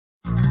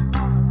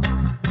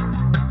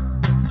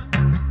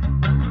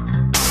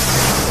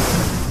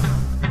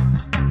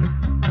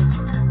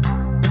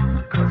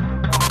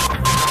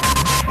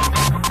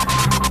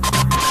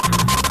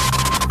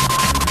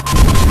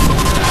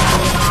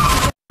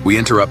We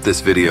interrupt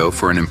this video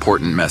for an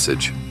important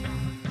message.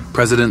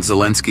 President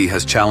Zelensky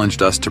has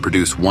challenged us to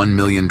produce 1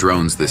 million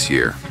drones this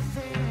year.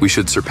 We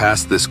should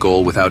surpass this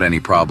goal without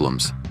any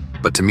problems.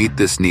 But to meet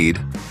this need,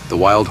 the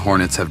Wild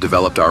Hornets have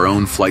developed our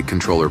own flight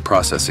controller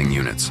processing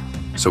units,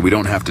 so we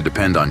don't have to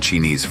depend on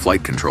Chinese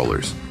flight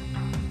controllers.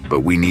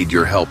 But we need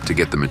your help to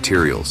get the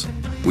materials.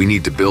 We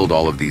need to build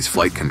all of these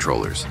flight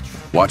controllers.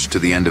 Watch to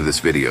the end of this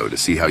video to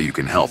see how you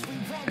can help.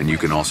 And you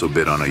can also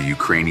bid on a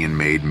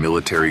Ukrainian-made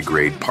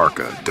military-grade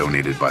Parka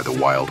donated by the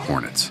Wild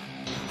Hornets.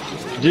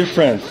 Dear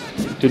friends,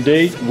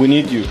 today we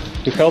need you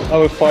to help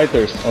our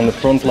fighters on the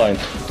front line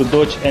to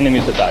dodge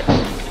enemy's attacks.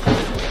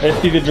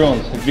 FPV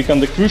drones have become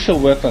the crucial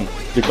weapon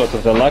because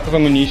of the lack of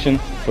ammunition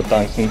for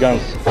tanks and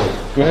guns.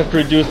 We have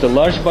produced a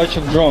large batch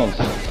of drones,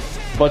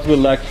 but we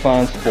lack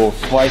funds for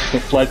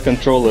flight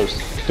controllers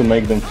to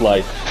make them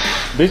fly.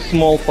 This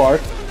small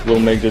part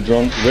will make the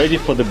drone ready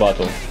for the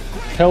battle.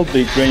 Help the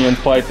Ukrainian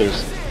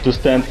fighters to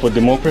stand for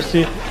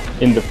democracy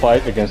in the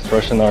fight against the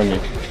Russian army.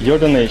 Your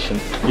donation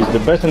is the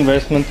best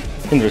investment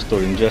in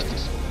restoring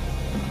justice.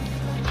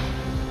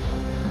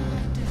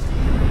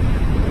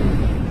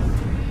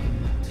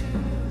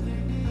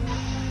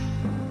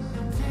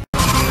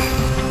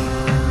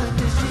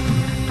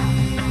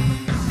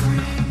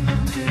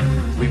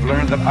 We've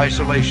learned that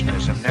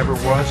isolationism never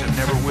was and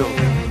never will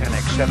be an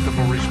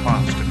acceptable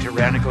response to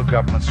tyrannical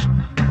governments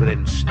with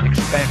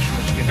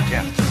expansionist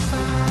intent.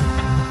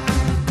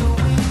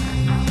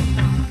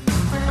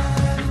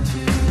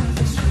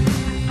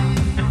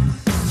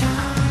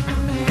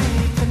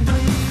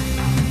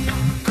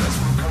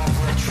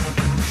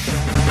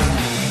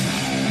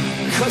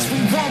 Cause we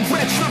want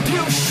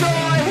retribution.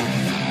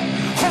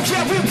 Oh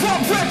yeah, we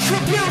want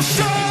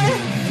retribution.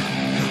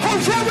 Oh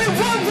yeah, we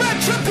want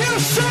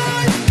retribution.